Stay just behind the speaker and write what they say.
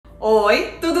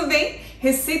Oi, tudo bem?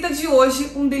 Receita de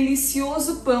hoje, um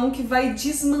delicioso pão que vai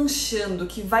desmanchando,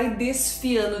 que vai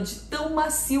desfiando de tão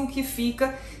macio que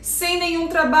fica, sem nenhum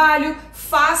trabalho,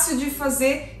 fácil de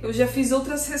fazer. Eu já fiz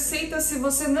outras receitas, se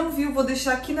você não viu, vou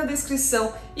deixar aqui na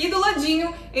descrição e do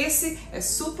ladinho. Esse é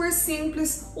super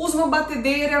simples, usa uma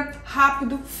batedeira,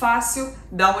 rápido, fácil,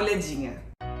 dá uma olhadinha.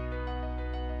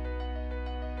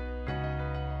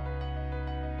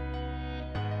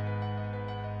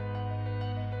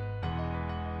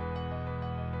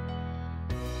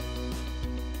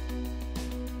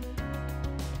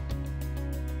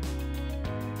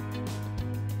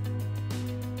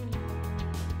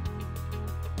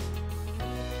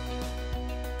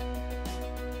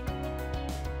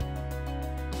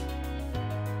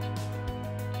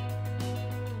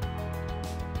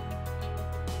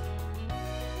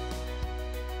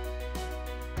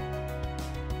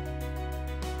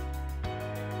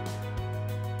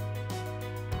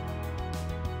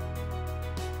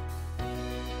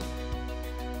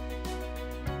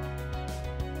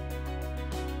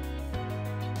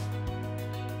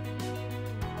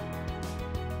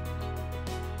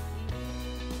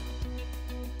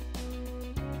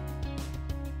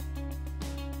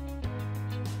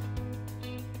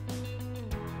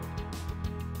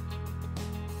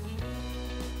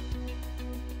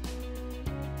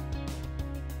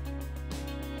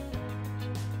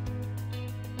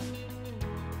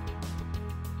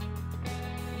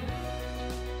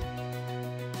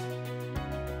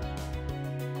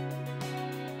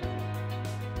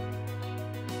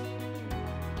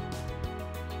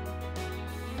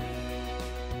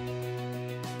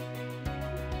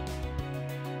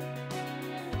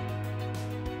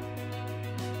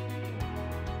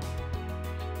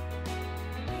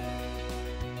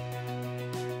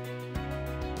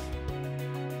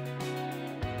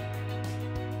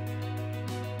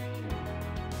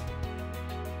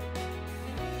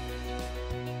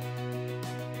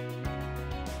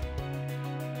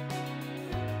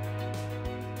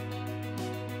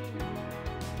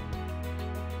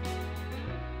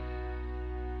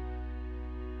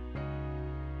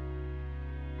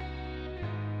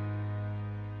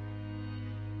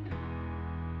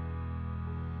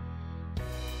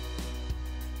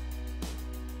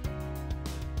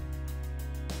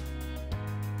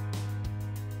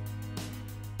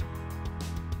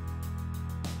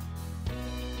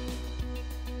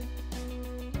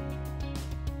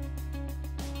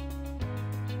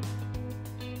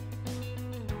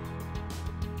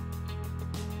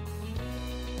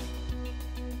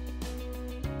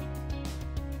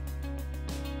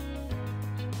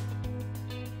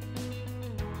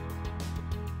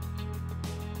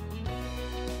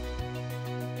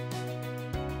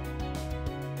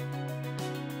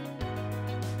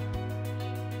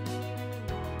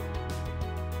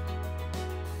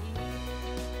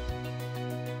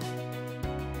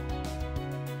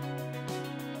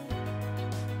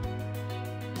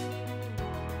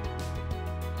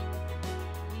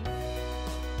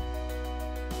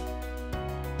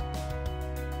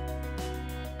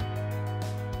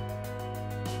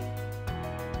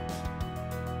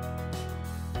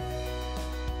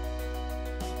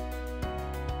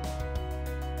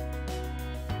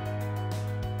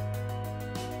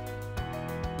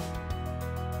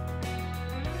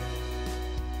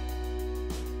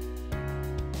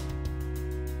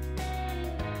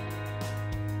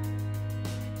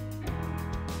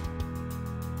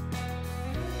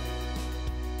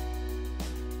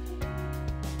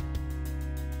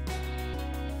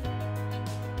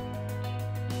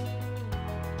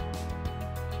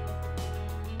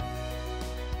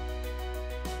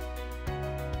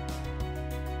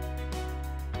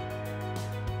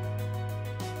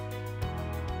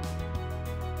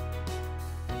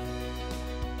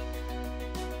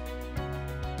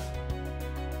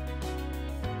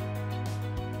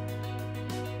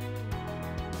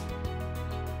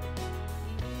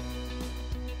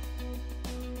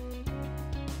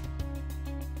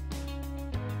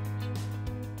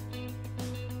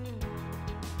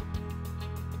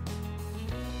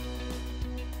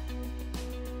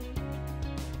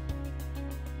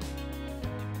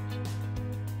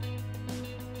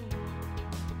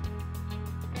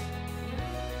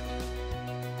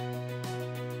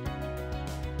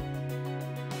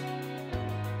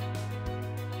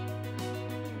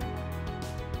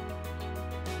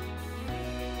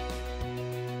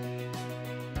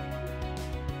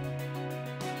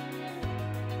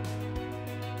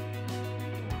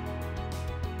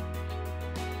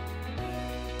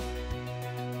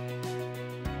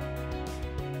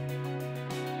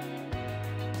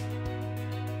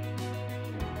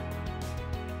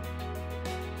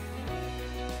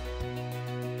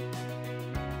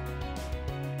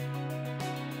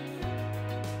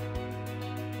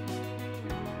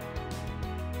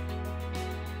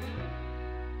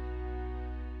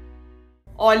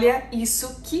 Olha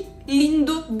isso, que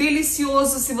lindo,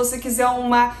 delicioso. Se você quiser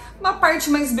uma parte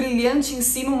mais brilhante em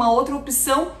cima, uma outra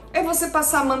opção é você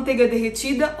passar manteiga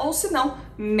derretida ou se não,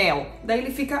 mel. Daí ele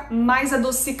fica mais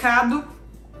adocicado.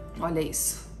 Olha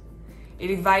isso.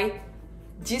 Ele vai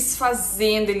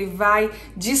desfazendo, ele vai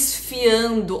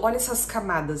desfiando. Olha essas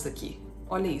camadas aqui.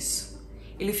 Olha isso.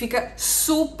 Ele fica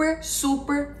super,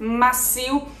 super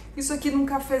macio. Isso aqui num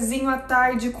cafezinho à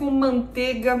tarde com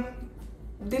manteiga.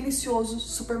 Delicioso,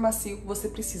 super macio, você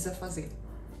precisa fazer.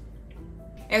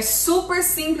 É super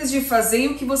simples de fazer e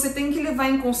o que você tem que levar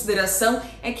em consideração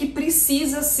é que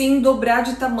precisa sim dobrar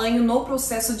de tamanho no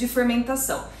processo de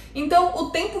fermentação. Então, o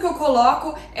tempo que eu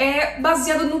coloco é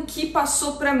baseado no que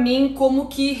passou para mim, como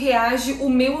que reage o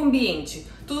meu ambiente.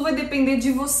 Tudo vai depender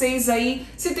de vocês aí,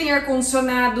 se tem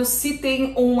ar-condicionado, se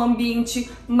tem um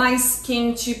ambiente mais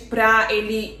quente para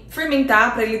ele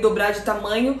fermentar, para ele dobrar de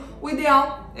tamanho. O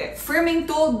ideal é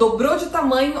fermentou, dobrou de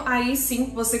tamanho, aí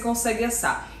sim você consegue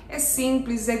assar. É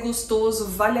simples, é gostoso,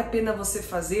 vale a pena você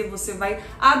fazer, você vai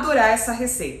adorar essa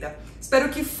receita. Espero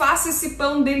que faça esse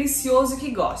pão delicioso e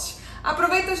que goste.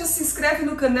 Aproveita e já se inscreve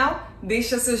no canal,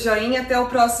 deixa seu joinha, até o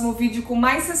próximo vídeo com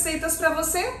mais receitas para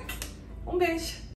você. Um beijo!